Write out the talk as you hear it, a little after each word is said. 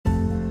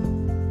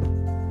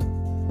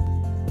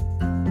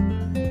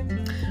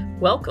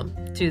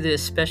Welcome to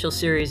this special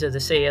series of the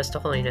Say Yes to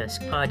Holiness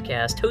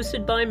podcast,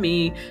 hosted by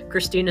me,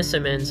 Christina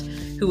Simmons,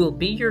 who will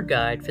be your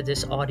guide for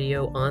this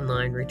audio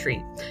online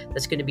retreat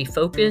that's going to be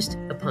focused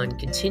upon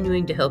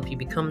continuing to help you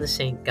become the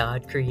saint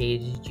God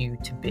created you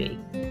to be.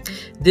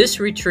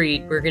 This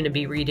retreat, we're going to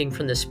be reading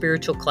from the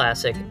spiritual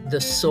classic, The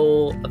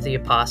Soul of the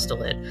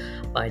Apostolate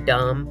by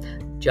Dom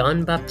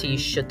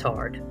Jean-Baptiste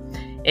Chautard.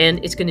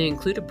 And it's going to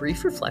include a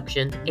brief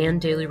reflection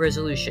and daily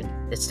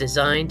resolution that's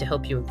designed to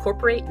help you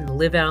incorporate and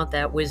live out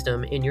that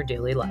wisdom in your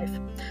daily life.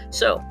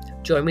 So,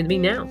 join with me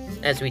now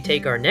as we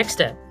take our next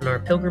step in our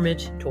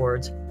pilgrimage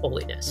towards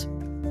holiness.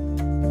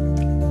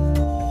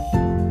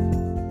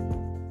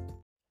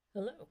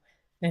 Hello,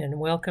 and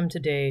welcome to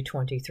day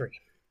 23.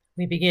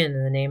 We begin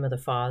in the name of the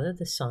Father,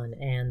 the Son,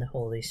 and the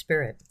Holy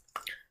Spirit.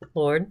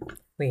 Lord,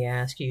 we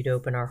ask you to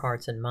open our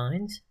hearts and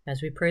minds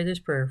as we pray this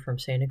prayer from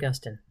St.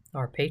 Augustine,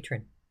 our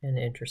patron and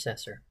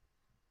intercessor.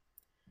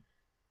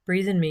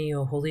 Breathe in me,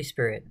 O Holy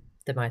Spirit,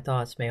 that my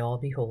thoughts may all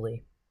be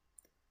holy.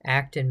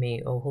 Act in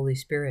me, O Holy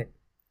Spirit,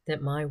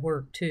 that my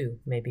work too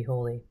may be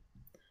holy.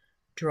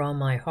 Draw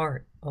my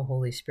heart, O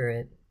Holy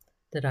Spirit,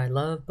 that I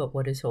love but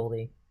what is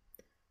holy.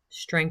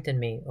 Strengthen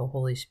me, O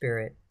Holy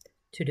Spirit,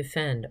 to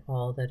defend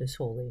all that is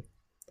holy.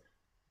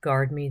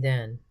 Guard me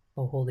then,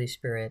 O Holy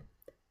Spirit,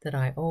 that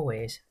I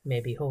always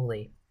may be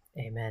holy.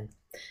 Amen.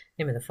 In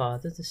the name of the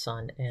Father, the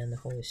Son, and the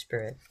Holy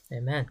Spirit.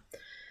 Amen.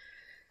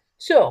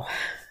 So,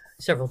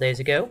 several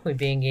days ago, we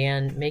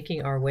began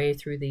making our way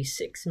through the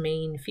 6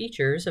 main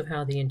features of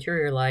how the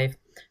interior life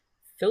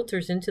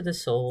filters into the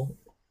soul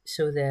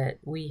so that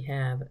we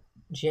have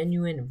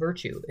genuine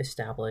virtue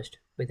established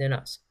within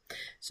us.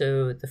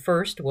 So the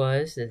first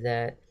was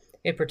that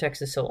it protects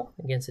the soul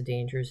against the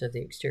dangers of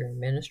the exterior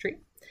ministry.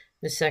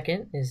 The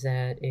second is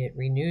that it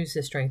renews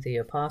the strength of the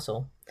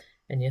apostle.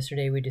 And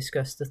yesterday we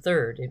discussed the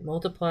third. It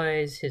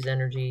multiplies his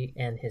energy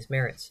and his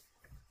merits.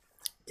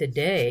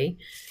 Today,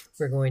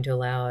 we're going to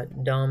allow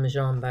Dom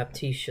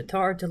Jean-Baptiste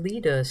Chautard to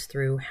lead us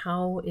through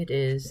how it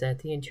is that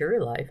the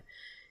interior life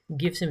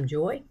gives him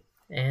joy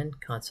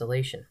and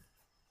consolation.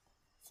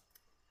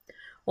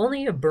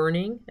 Only a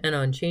burning and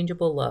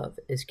unchangeable love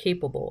is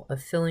capable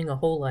of filling a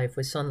whole life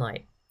with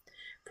sunlight,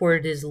 for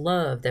it is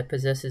love that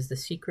possesses the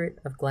secret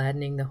of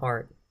gladdening the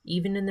heart,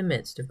 even in the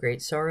midst of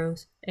great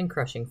sorrows and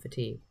crushing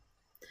fatigue.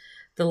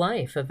 The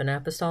life of an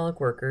apostolic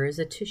worker is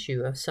a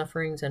tissue of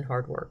sufferings and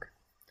hard work.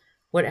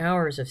 What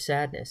hours of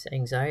sadness,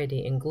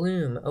 anxiety, and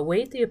gloom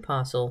await the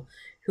apostle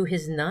who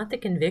has not the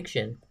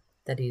conviction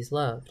that he is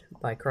loved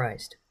by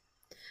Christ?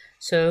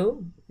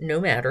 So, no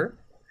matter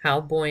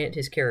how buoyant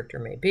his character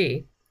may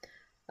be,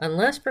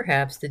 unless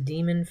perhaps the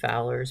demon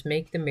fowlers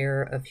make the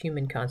mirror of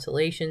human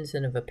consolations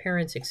and of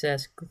apparent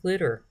success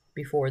glitter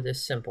before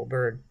this simple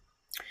bird,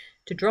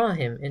 to draw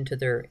him into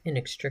their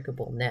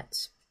inextricable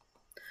nets.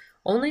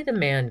 Only the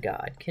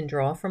man-God can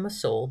draw from a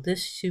soul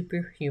this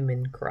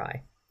superhuman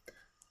cry,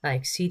 I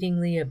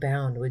exceedingly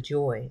abound with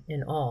joy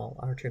in all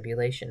our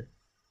tribulation.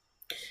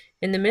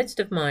 In the midst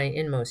of my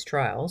inmost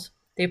trials,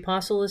 the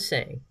apostle is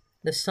saying,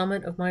 the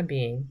summit of my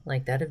being,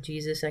 like that of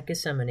Jesus at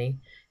Gethsemane,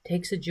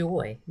 takes a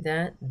joy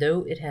that,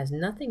 though it has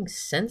nothing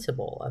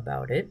sensible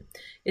about it,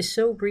 is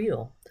so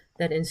real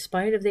that in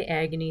spite of the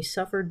agony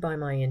suffered by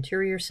my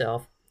interior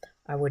self,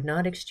 I would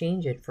not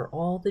exchange it for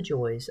all the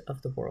joys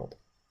of the world.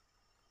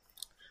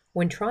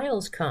 When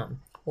trials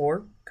come,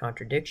 or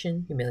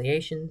contradiction,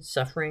 humiliation,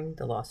 suffering,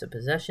 the loss of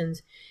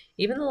possessions,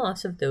 even the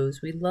loss of those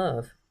we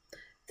love,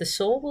 the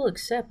soul will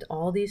accept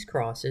all these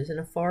crosses in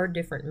a far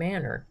different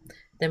manner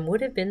than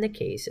would have been the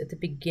case at the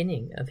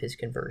beginning of his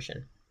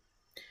conversion.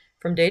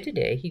 From day to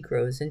day he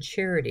grows in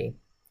charity.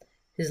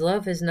 His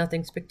love has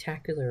nothing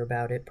spectacular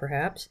about it,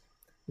 perhaps.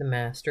 The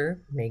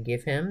Master may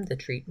give him the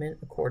treatment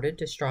accorded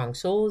to strong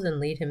souls and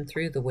lead him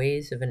through the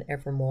ways of an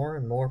ever more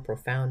and more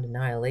profound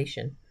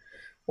annihilation,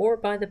 or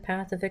by the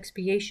path of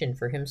expiation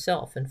for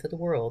himself and for the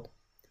world.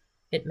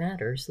 It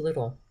matters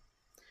little.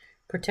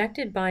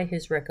 Protected by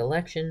his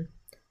recollection,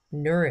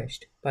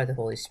 nourished by the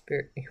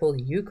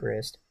Holy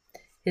Eucharist,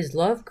 his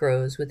love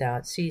grows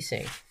without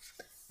ceasing,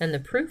 and the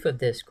proof of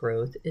this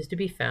growth is to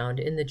be found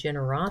in the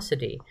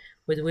generosity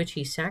with which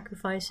he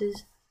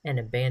sacrifices and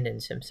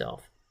abandons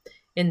himself,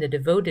 in the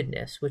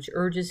devotedness which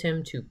urges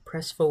him to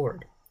press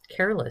forward,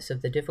 careless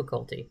of the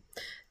difficulty,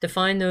 to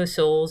find those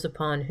souls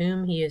upon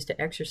whom he is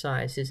to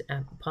exercise his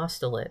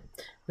apostolate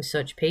with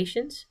such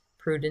patience,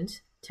 prudence,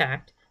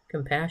 tact,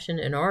 compassion,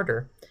 and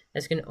ardor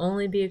as can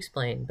only be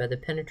explained by the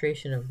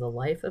penetration of the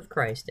life of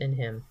Christ in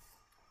him.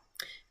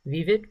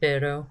 Vivit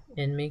vero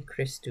in me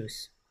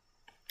Christus.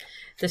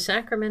 The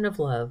sacrament of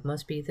love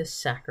must be the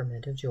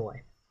sacrament of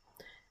joy.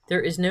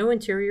 There is no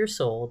interior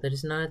soul that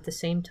is not at the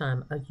same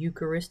time a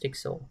Eucharistic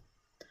soul,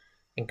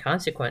 and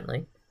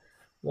consequently,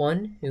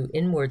 one who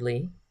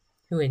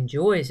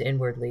enjoys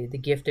inwardly the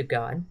gift of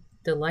God,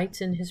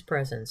 delights in his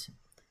presence,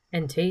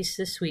 and tastes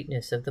the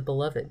sweetness of the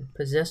beloved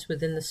possessed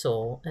within the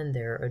soul and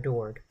there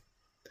adored.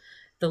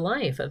 The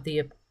life of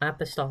the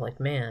apostolic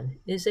man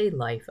is a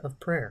life of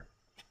prayer.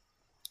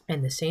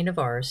 And the saint of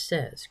ours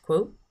says,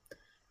 quote,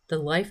 The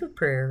life of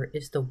prayer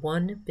is the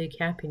one big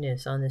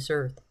happiness on this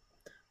earth.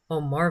 Oh,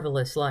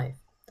 marvelous life,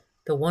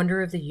 the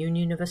wonder of the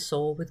union of a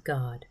soul with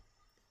God.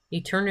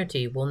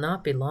 Eternity will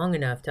not be long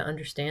enough to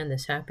understand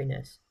this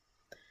happiness.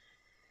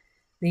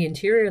 The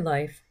interior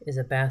life is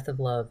a bath of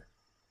love,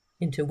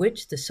 into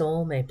which the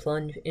soul may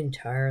plunge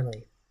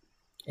entirely.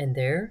 And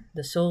there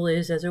the soul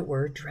is, as it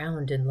were,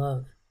 drowned in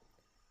love.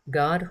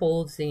 God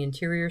holds the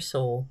interior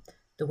soul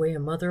the way a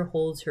mother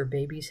holds her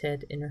baby's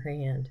head in her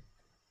hand,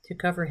 to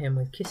cover him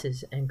with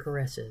kisses and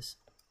caresses."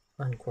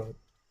 Unquote.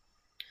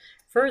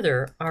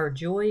 Further, our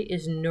joy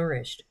is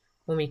nourished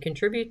when we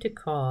contribute to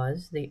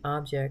cause the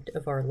object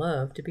of our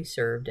love to be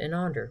served and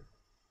honored.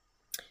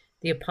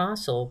 The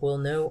apostle will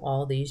know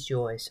all these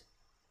joys.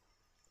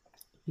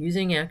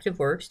 Using active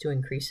works to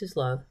increase his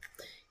love,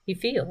 he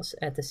feels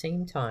at the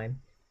same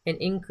time an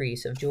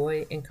increase of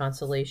joy and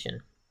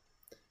consolation.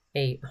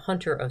 A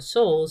hunter of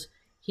souls,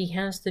 he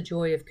has the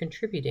joy of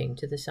contributing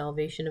to the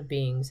salvation of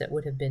beings that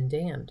would have been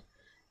damned,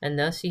 and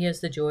thus he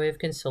has the joy of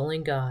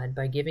consoling God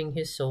by giving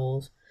his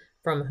souls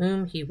from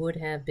whom he would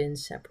have been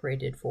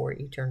separated for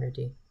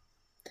eternity.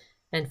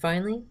 And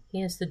finally,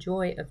 he has the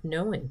joy of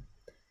knowing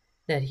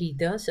that he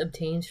thus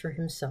obtains for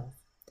himself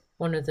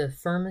one of the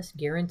firmest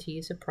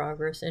guarantees of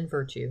progress and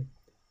virtue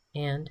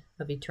and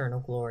of eternal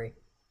glory.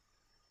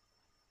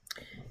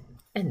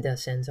 And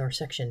thus ends our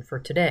section for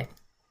today.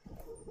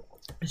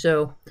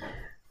 So,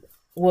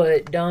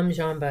 what Dom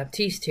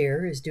Jean-Baptiste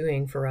here is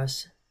doing for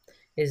us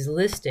is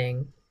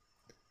listing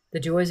the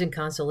joys and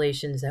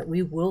consolations that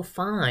we will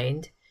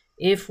find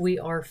if we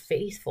are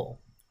faithful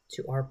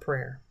to our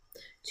prayer,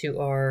 to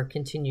our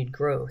continued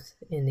growth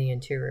in the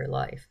interior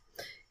life.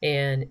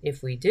 And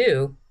if we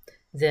do,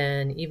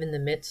 then even in the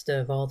midst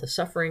of all the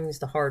sufferings,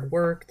 the hard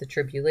work, the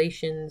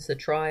tribulations, the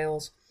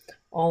trials,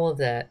 all of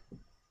that,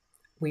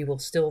 we will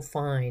still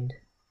find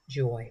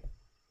joy,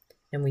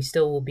 and we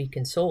still will be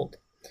consoled,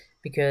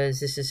 because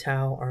this is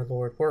how our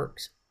Lord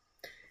works.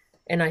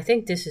 And I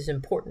think this is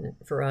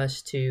important for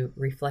us to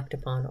reflect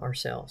upon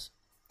ourselves,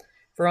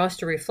 for us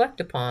to reflect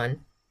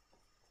upon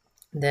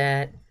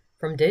that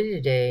from day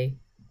to day,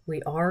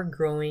 we are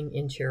growing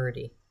in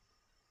charity.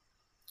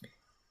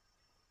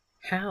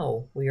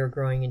 How we are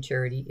growing in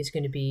charity is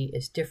going to be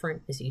as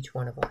different as each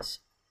one of us.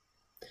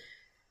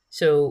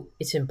 So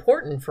it's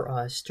important for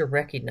us to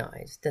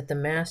recognize that the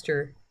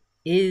Master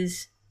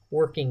is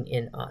working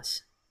in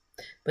us.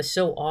 But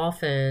so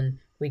often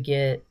we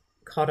get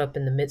caught up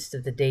in the midst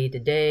of the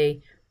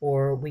day-to-day,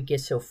 or we get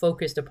so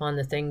focused upon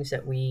the things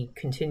that we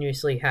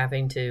continuously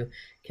having to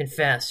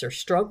confess or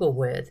struggle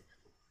with,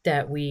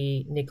 that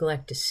we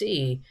neglect to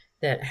see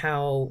that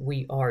how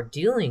we are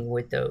dealing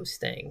with those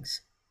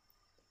things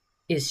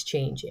is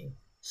changing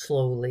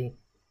slowly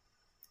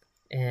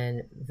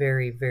and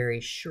very,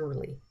 very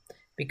surely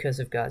because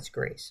of God's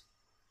grace.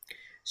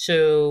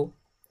 So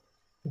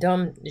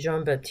Dom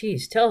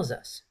Jean-Baptiste tells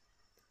us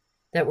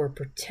that we're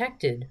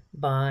protected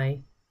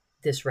by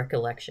this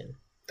recollection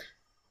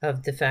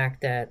of the fact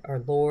that our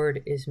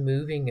Lord is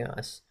moving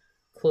us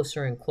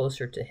closer and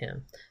closer to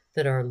him,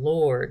 that our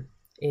Lord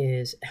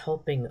is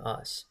helping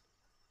us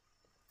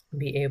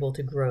be able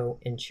to grow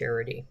in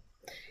charity.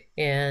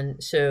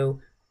 And so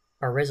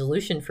our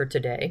resolution for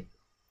today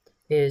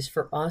is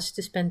for us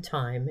to spend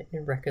time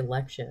in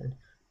recollection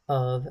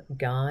of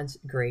God's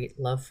great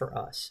love for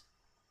us.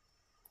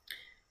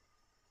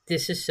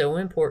 This is so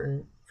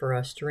important for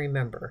us to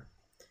remember,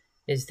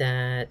 is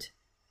that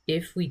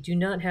if we do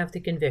not have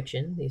the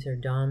conviction, these are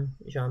Dom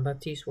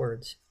Jean-Baptiste's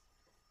words,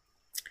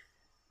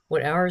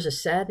 what hours of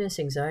sadness,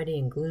 anxiety,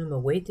 and gloom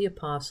await the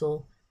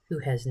apostle who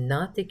has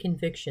not the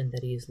conviction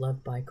that he is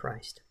loved by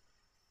Christ.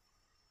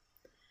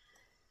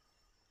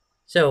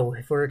 So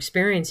if we're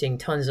experiencing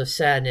tons of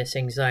sadness,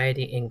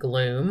 anxiety, and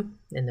gloom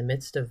in the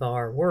midst of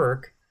our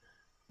work,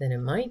 then it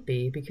might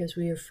be because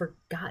we have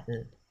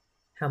forgotten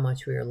how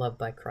much we are loved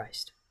by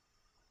Christ.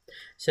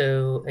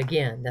 So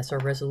again, that's our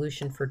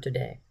resolution for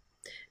today,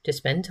 to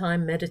spend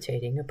time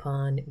meditating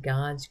upon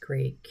God's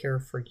great care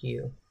for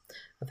you,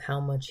 of how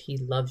much he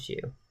loves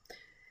you.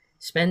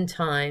 Spend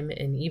time,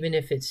 and even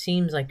if it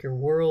seems like your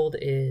world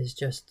is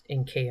just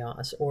in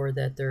chaos, or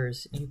that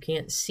you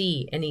can't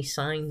see any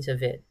signs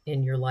of it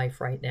in your life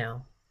right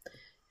now,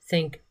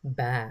 think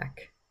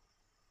back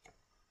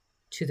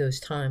to those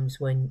times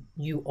when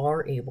you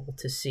are able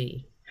to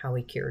see how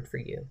he cared for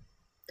you.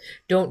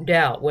 Don't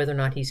doubt whether or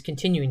not he's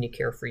continuing to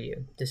care for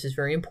you. This is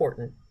very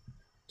important.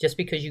 Just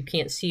because you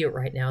can't see it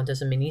right now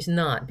doesn't mean he's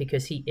not,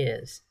 because he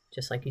is.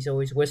 Just like he's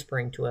always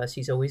whispering to us,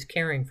 he's always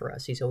caring for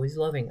us, he's always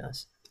loving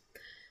us.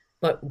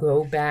 But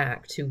go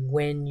back to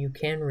when you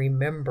can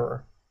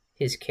remember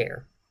his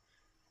care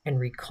and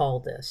recall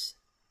this,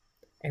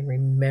 and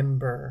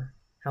remember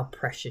how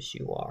precious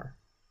you are,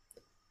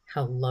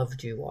 how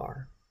loved you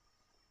are.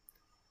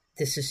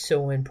 This is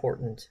so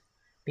important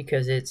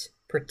because it's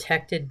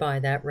protected by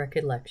that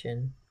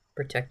recollection,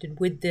 protected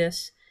with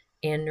this,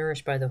 and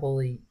nourished by the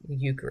Holy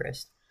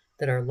Eucharist,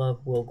 that our love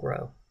will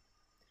grow.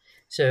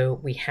 So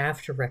we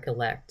have to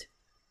recollect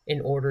in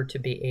order to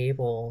be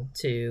able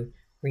to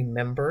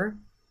remember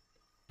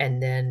And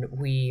then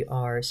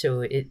it's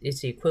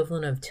the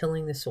equivalent of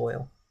tilling the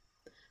soil.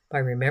 By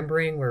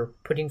remembering, we're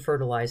putting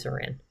fertilizer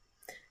in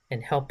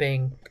and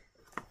helping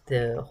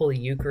the Holy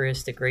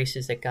Eucharist, the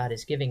graces that God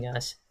is giving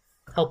us,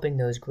 helping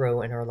those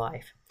grow in our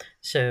life.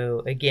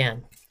 So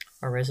again,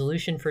 our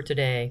resolution for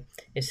today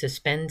is to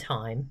spend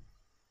time,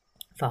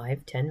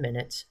 5-10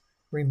 minutes,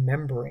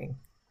 remembering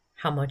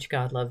how much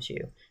God loves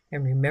you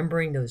and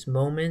remembering those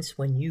moments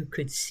when you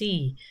could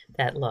see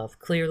that love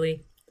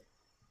clearly.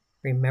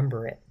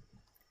 Remember it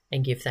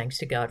and give thanks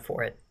to God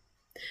for it.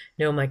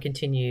 Know my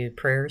continued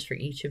prayers for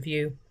each of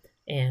you,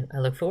 and I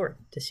look forward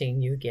to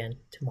seeing you again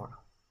tomorrow.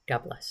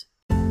 God bless.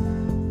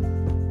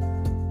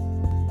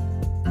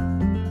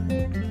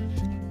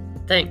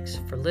 Thanks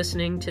for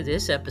listening to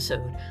this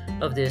episode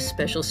of this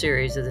special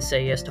series of the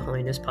Say Yes to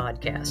Holiness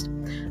podcast.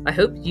 I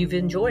hope you've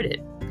enjoyed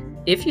it.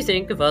 If you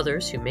think of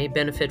others who may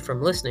benefit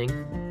from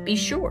listening, be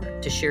sure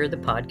to share the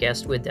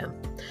podcast with them.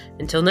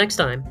 Until next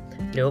time,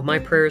 know my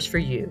prayers for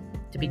you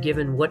to be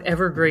given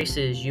whatever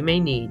graces you may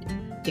need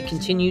to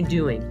continue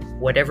doing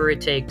whatever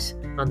it takes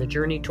on the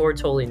journey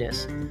towards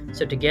holiness,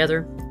 so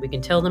together we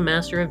can tell the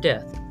Master of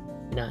Death,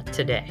 not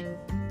today.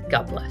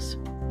 God bless.